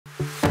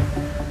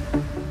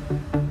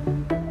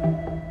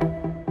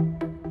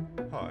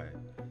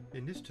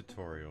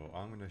tutorial,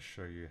 I'm going to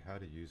show you how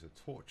to use a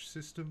torch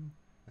system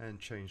and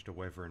change the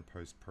weather and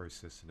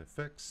post-processing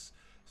effects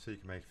so you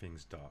can make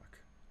things dark.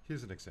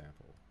 Here's an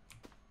example.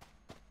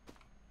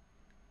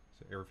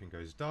 So everything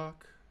goes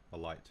dark, a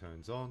light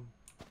turns on,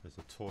 there's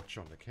a torch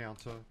on the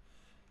counter,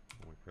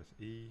 and we press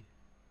E.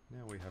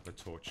 Now we have a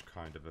torch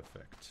kind of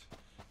effect.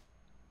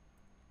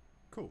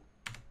 Cool.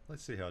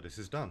 Let's see how this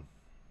is done.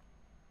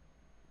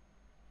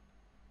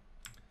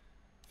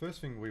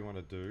 First thing we want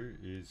to do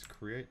is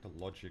create the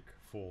logic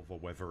for the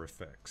weather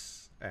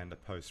effects and the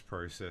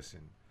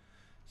post-processing.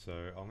 So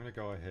I'm going to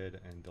go ahead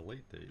and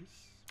delete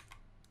these.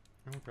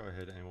 And we'll go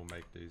ahead and we'll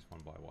make these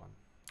one by one.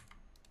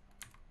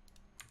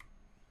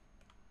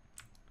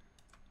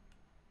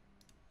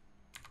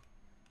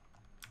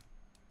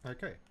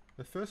 Okay,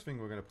 the first thing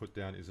we're going to put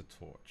down is a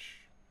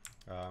torch.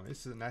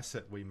 This is an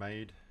asset we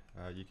made.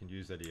 You can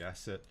use any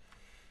asset.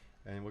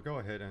 And we'll go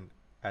ahead and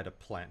add a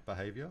plant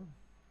behavior.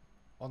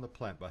 On the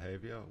plant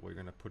behavior, we're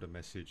going to put a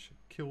message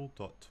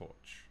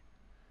kill.torch.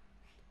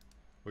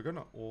 We're going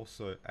to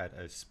also add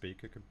a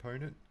speaker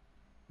component.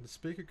 The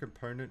speaker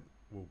component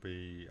will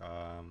be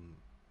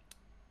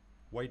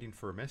waiting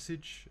for a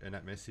message, and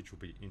that message will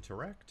be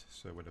interact.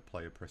 So when the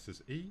player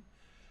presses E,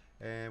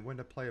 and when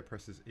the player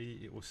presses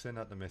E, it will send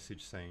out the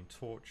message saying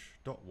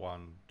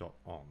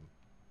torch.1.on.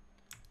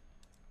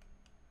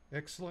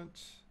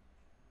 Excellent.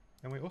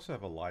 And we also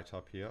have a light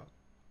up here.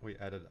 We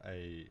added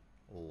a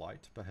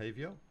light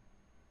behavior.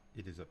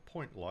 It is a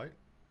point light.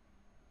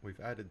 We've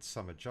added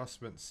some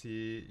adjustments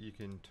here. You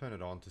can turn it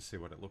on to see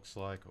what it looks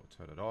like, or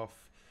turn it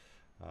off,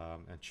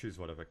 and choose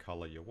whatever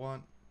color you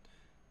want.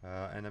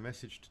 And the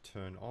message to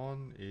turn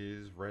on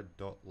is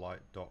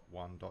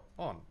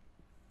red.light.1.on,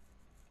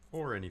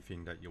 or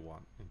anything that you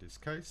want in this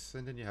case.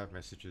 And then you have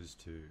messages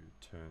to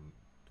turn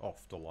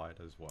off the light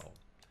as well.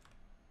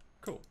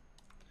 Cool.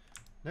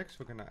 Next,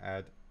 we're going to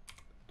add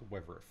the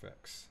weather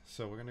effects.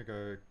 So we're going to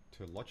go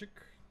to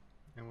logic,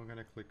 and we're going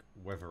to click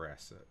weather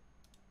asset,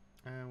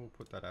 and we'll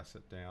put that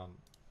asset down.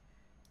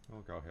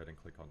 We'll go ahead and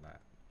click on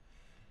that.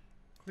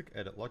 Click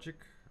edit logic,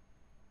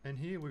 and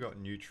here we got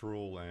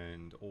neutral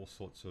and all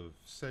sorts of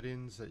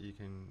settings that you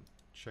can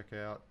check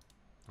out.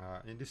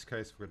 In this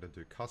case, we're going to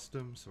do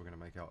custom, so we're going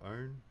to make our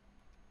own,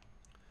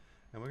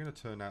 and we're going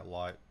to turn that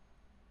light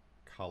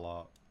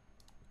color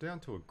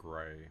down to a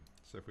gray.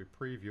 So if we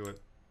preview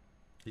it,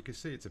 you can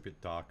see it's a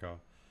bit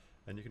darker,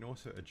 and you can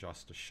also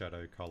adjust the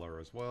shadow color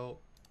as well,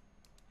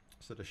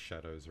 so the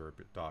shadows are a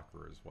bit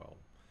darker as well.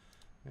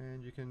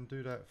 And you can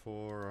do that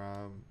for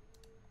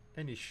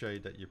any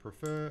shade that you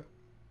prefer.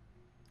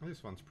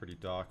 This one's pretty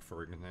dark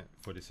for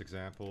this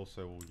example,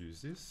 so we'll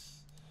use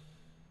this.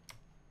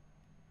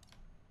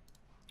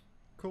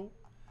 Cool.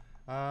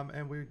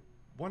 And we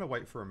want to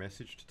wait for a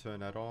message to turn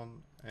that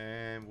on,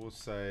 and we'll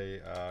say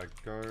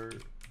go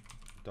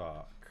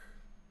dark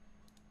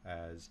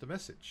as the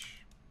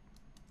message.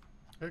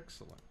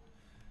 Excellent.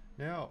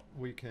 Now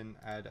we can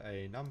add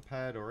a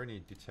numpad or any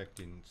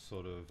detecting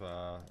sort of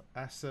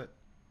asset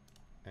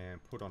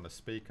and put on a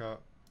speaker,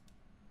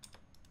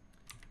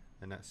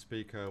 and that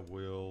speaker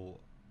will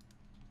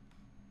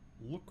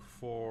look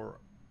for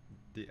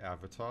the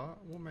avatar.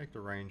 We'll make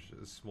the range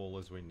as small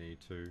as we need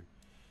to.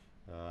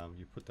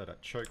 You put that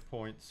at choke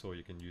points, or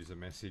you can use a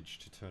message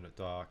to turn it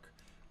dark.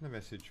 And the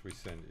message we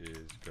send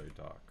is go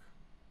dark.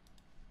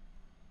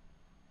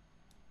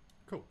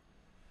 Cool.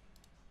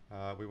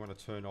 We want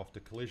to turn off the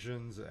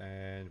collisions,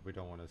 and we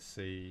don't want to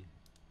see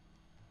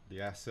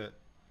the asset.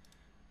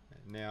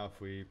 And now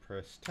if we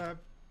press tab,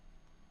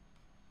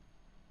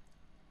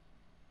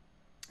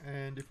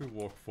 and if we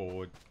walk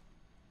forward,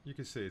 you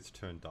can see it's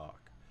turned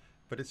dark,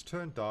 but it's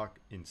turned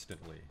dark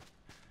instantly.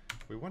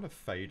 We want to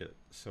fade it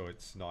so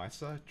it's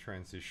nicer,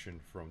 transition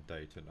from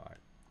day to night.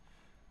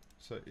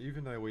 So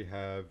even though we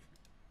have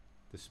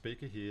the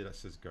speaker here that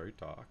says go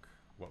dark,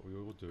 what we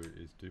will do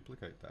is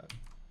duplicate that,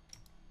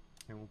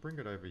 and we'll bring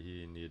it over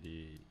here near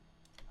the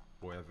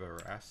weather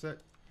asset,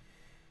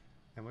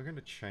 and we're going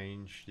to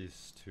change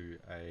this to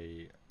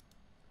a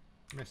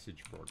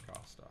message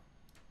broadcaster.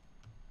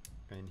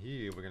 And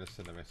here we're going to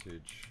send a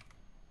message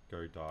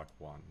go dark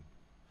 1,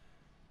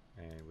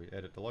 and we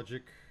edit the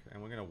logic,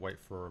 and we're going to wait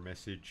for a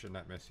message, and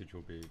that message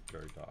will be go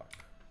dark.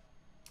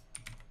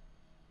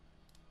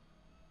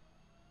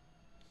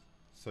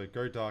 So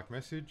go dark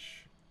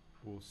message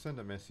will send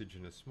a message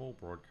in a small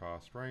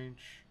broadcast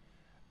range,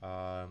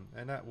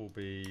 and that will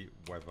be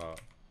weather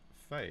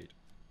fade,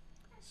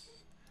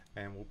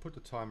 and we'll put the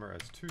timer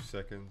as 2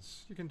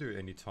 seconds. You can do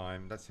any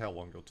time. That's how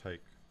long it'll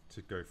take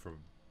to go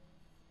from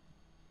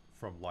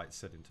light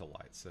setting to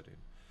light setting.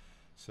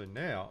 So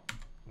now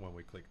when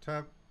we click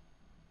tab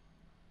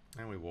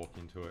and we walk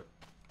into it,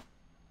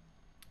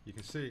 you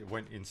can see it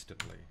went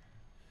instantly.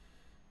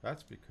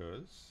 That's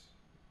because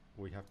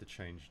we have to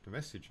change the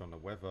message on the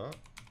weather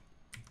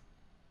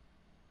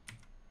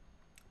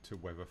to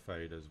weather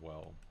fade as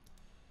well.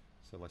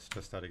 So let's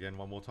test that again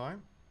one more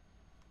time.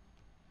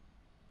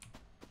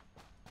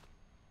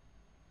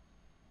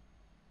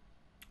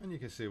 And you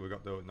can see we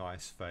got the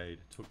nice fade.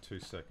 Took 2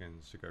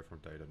 seconds to go from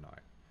day to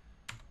night.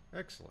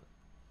 Excellent.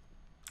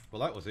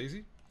 Well, that was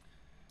easy.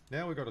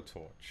 Now we've got a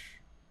torch.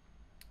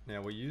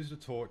 Now we use the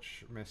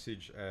torch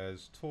message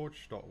as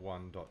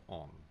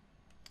torch.1.on.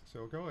 So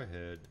we'll go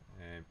ahead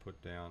and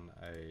put down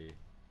a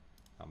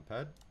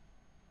numpad.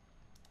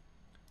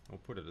 We'll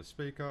put it as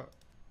speaker.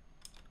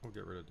 We'll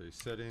get rid of these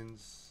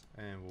settings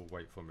and we'll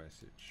wait for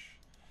message.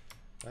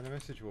 And the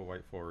message we'll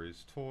wait for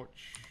is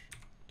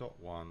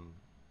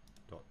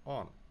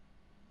torch.1.on.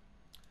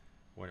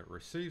 When it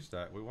receives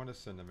that, we want to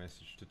send a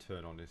message to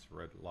turn on this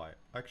red light.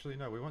 Actually,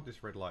 no, we want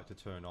this red light to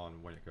turn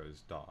on when it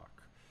goes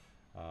dark.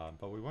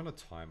 But we want a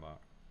timer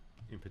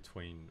in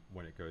between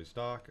when it goes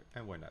dark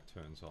and when that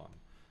turns on.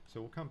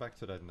 So we'll come back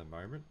to that in a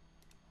moment,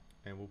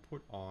 and we'll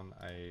put down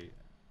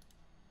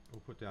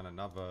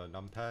another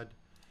numpad,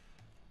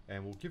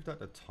 and we'll give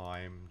that a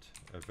timed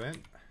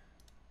event,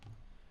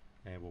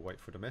 and we'll wait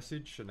for the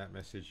message, and that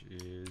message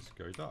is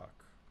go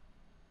dark.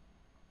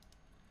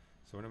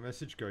 So when a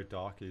message go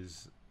dark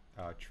is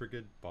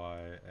triggered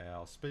by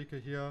our speaker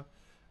here,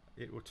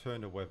 it will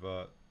turn the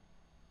weather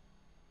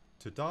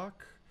to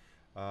dark.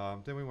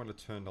 Then we want to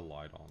turn the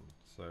light on,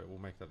 so we'll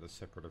make that a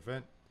separate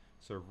event.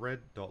 So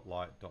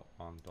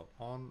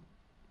red.light.1.on.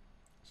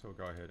 So we'll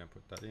go ahead and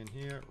put that in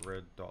here,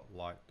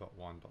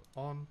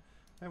 red.light.1.on,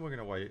 and we're going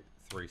to wait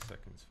 3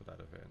 seconds for that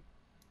event.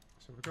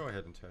 So we'll go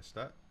ahead and test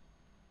that.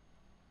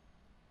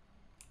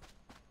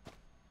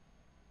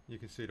 You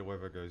can see the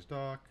weather goes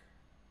dark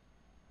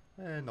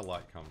and the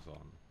light comes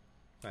on.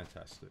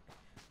 Fantastic.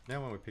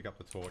 Now when we pick up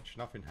the torch,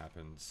 nothing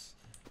happens.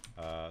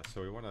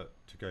 So we want it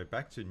to go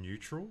back to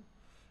neutral,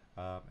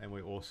 and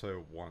we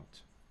also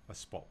want a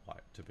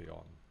spotlight to be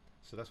on.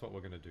 So that's what we're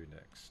going to do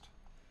next.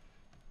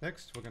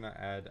 Next, we're going to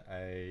add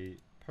a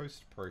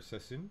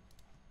post-processing.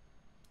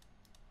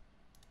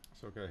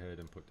 So I'll go ahead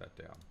and put that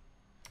down.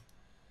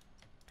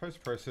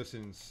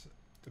 Post-processing's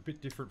a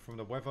bit different from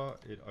the weather.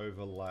 It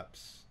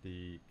overlaps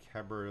the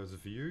camera's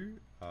view.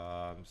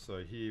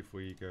 So here, if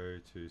we go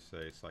to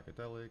say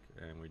psychedelic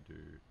and we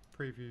do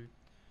preview,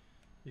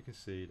 you can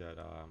see that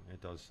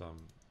it does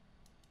some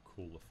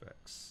cool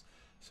effects.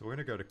 So we're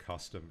going to go to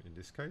custom in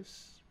this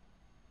case.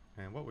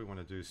 And what we want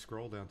to do is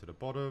scroll down to the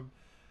bottom,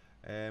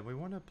 and we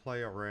want to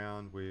play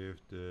around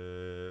with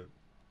the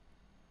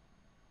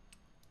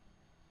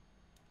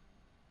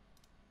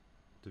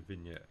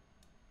vignette.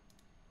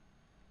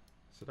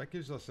 So that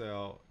gives us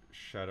our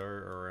shadow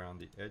around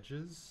the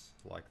edges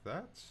like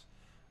that.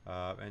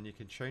 And you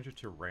can change it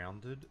to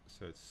rounded,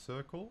 so it's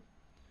circle.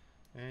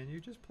 And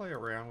you just play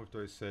around with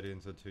those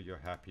settings until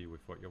you're happy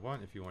with what you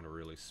want. If you want a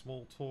really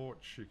small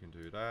torch, you can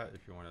do that.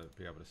 If you want to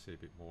be able to see a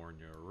bit more in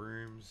your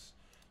rooms,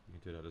 you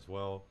can do that as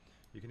well.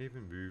 You can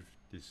even move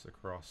this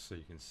across so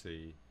you can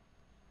see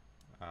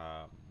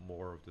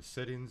more of the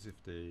settings if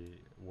the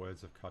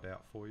words have cut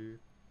out for you.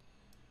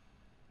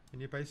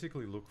 And you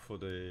basically look for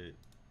the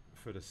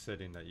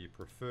setting that you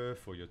prefer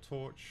for your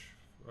torch.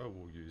 Oh,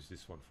 we'll use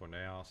this one for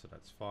now, so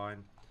that's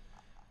fine.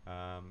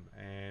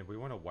 And we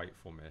want to wait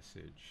for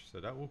message. So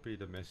that will be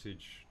the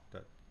message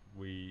that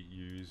we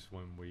use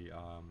when we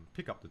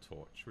pick up the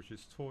torch, which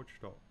is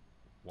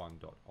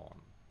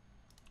torch.1.on.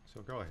 So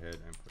I'll go ahead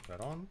and put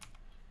that on.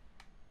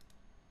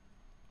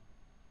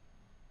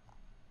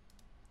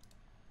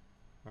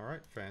 All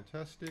right,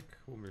 fantastic.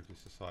 We'll move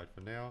this aside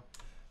for now.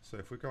 So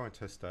if we go and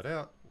test that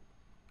out,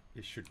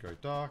 it should go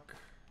dark.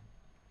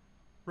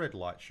 Red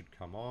light should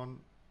come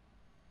on.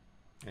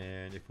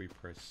 And if we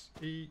press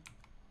E,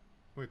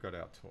 we've got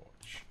our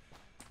torch.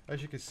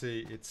 As you can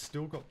see, it's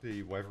still got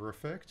the weather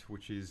effect,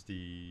 which is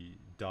the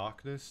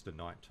darkness, the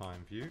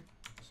nighttime view.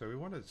 So we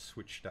want to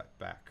switch that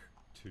back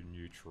to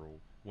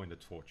neutral when the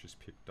torch is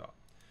picked up.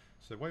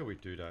 So the way we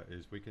do that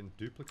is we can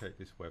duplicate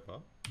this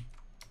weather,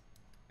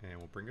 and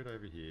we'll bring it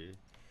over here,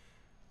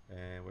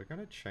 and we're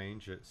going to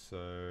change it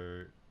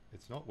so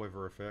it's not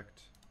weather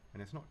effect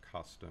and it's not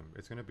custom.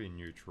 It's going to be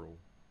neutral.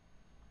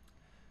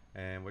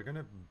 And we're going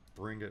to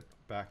bring it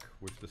back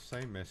with the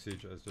same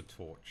message as the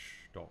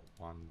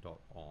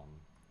torch.1.on.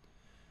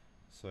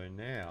 So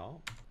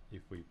now,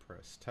 if we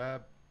press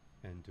tab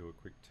and do a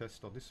quick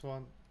test on this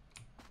one,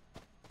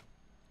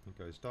 it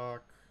goes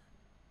dark,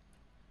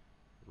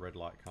 red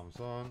light comes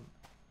on,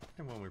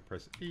 and when we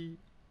press E,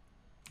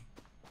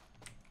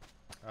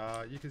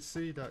 you can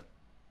see that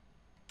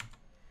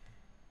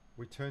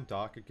we turn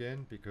dark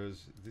again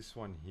because this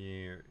one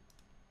here,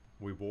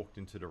 we walked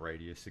into the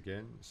radius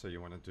again, so you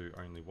want to do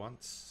only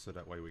once, so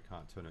that way we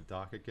can't turn it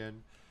dark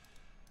again.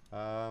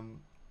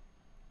 And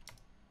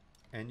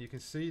you can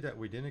see that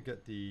we didn't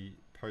get the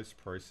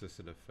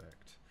post-processing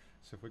effect.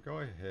 So if we go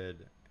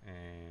ahead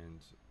and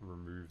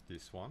remove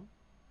this one,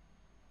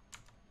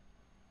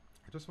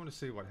 I just want to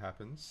see what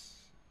happens.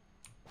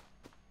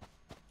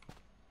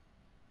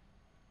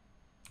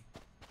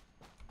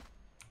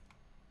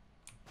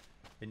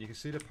 And you can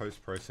see the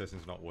post-processing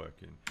is not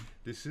working.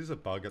 This is a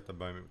bug at the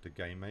moment with the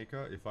Game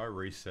Maker. If I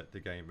reset the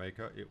Game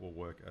Maker, it will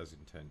work as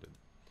intended.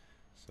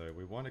 So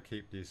we want to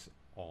keep this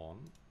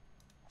on.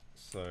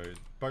 So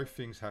both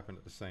things happen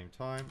at the same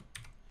time.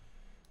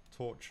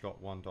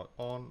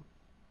 Torch.1.on,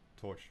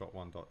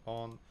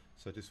 torch.1.on.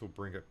 So this will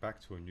bring it back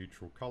to a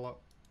neutral color.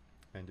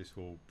 and this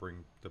will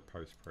bring the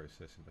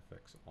post-processing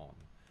effects on.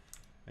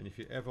 And if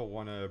you ever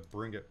want to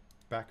bring it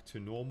back to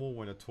normal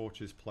when a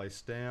torch is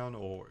placed down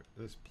or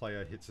this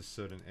player hits a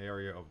certain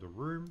area of the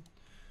room,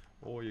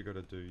 all you got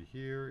to do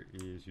here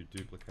is you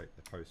duplicate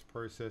the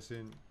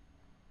post-processing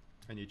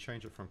and you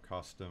change it from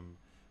custom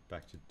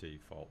back to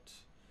default.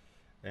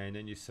 And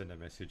then you send a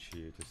message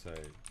here to say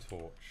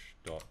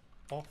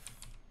torch.off.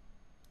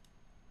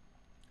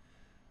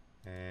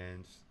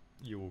 And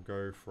you will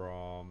go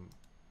from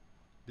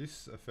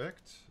this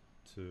effect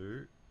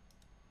to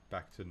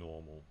back to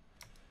normal.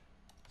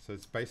 So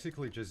it's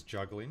basically just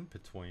juggling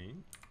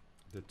between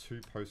the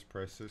two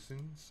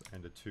post-processings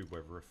and the two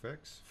weather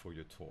effects for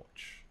your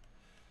torch.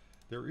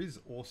 There is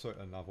also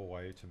another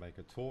way to make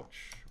a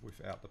torch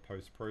without the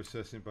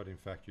post-processing, but in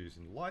fact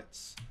using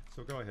lights.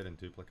 So go ahead and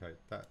duplicate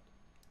that,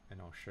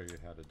 and I'll show you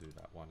how to do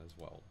that one as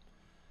well.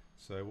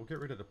 So we'll get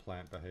rid of the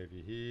plant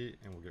behavior here,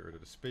 and we'll get rid of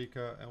the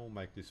speaker, and we'll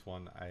make this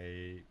one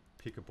a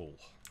pickable.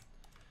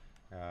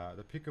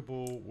 The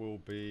pickable will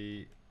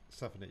be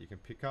something that you can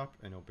pick up,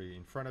 and it'll be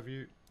in front of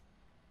you.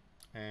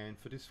 And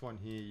for this one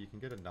here, you can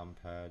get a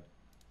numpad,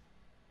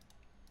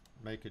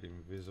 make it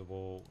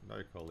invisible,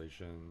 no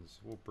collisions.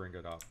 We'll bring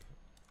it up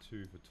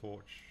to the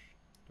torch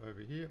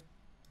over here,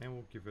 and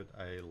we'll give it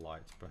a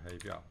light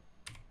behavior.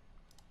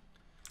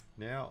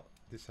 Now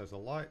this has a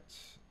light,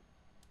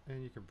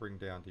 and you can bring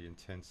down the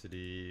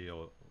intensity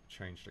or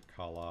change the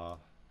color,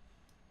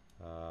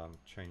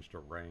 change the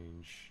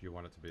range. You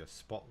want it to be a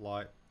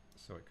spotlight,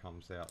 so it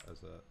comes out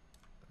as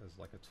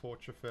like a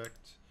torch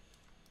effect.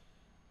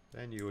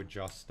 Then you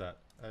adjust that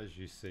as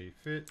you see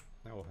fit,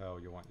 or how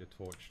you want your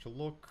torch to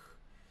look.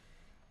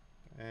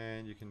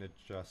 And you can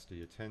adjust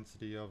the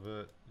intensity of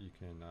it. You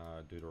can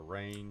do the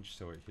range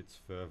so it hits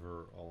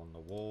further on the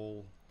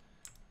wall.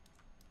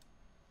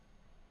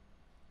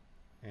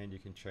 And you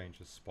can change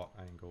the spot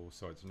angle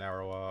so it's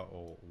narrower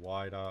or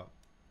wider.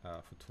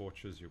 For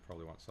torches, you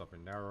probably want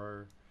something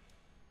narrow.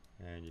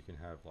 And you can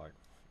have like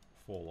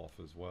fall off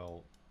as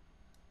well.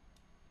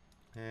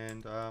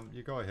 And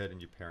you go ahead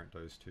and you parent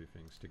those two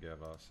things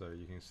together. So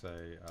you can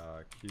say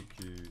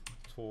QQ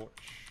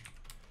torch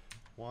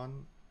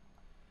 1.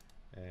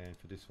 And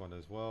for this one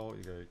as well,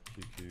 you go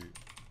QQ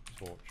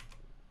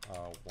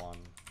torch 1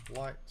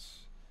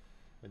 lights.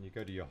 Then you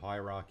go to your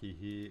hierarchy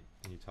here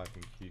and you type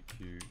in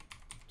QQ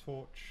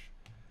torch.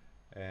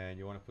 And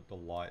you want to put the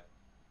light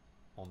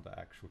on the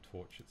actual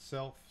torch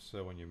itself.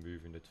 So when you're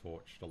moving the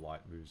torch, the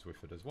light moves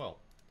with it as well.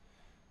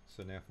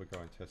 So now if we go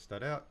and test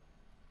that out,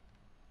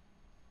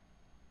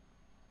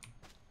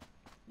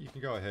 you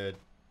can go ahead,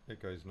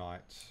 it goes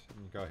night,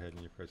 and you go ahead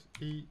and you press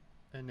E,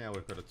 and now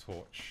we've got a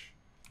torch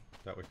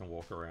that we can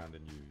walk around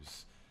and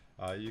use.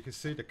 You can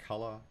see the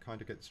color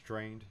kind of gets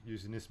drained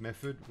using this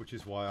method, which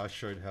is why I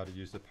showed how to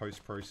use the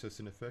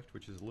post-processing effect,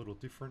 which is a little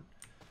different.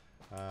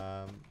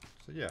 So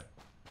yeah,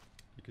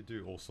 you could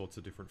do all sorts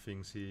of different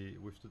things here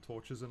with the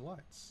torches and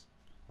lights.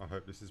 I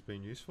hope this has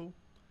been useful.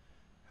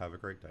 Have a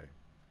great day.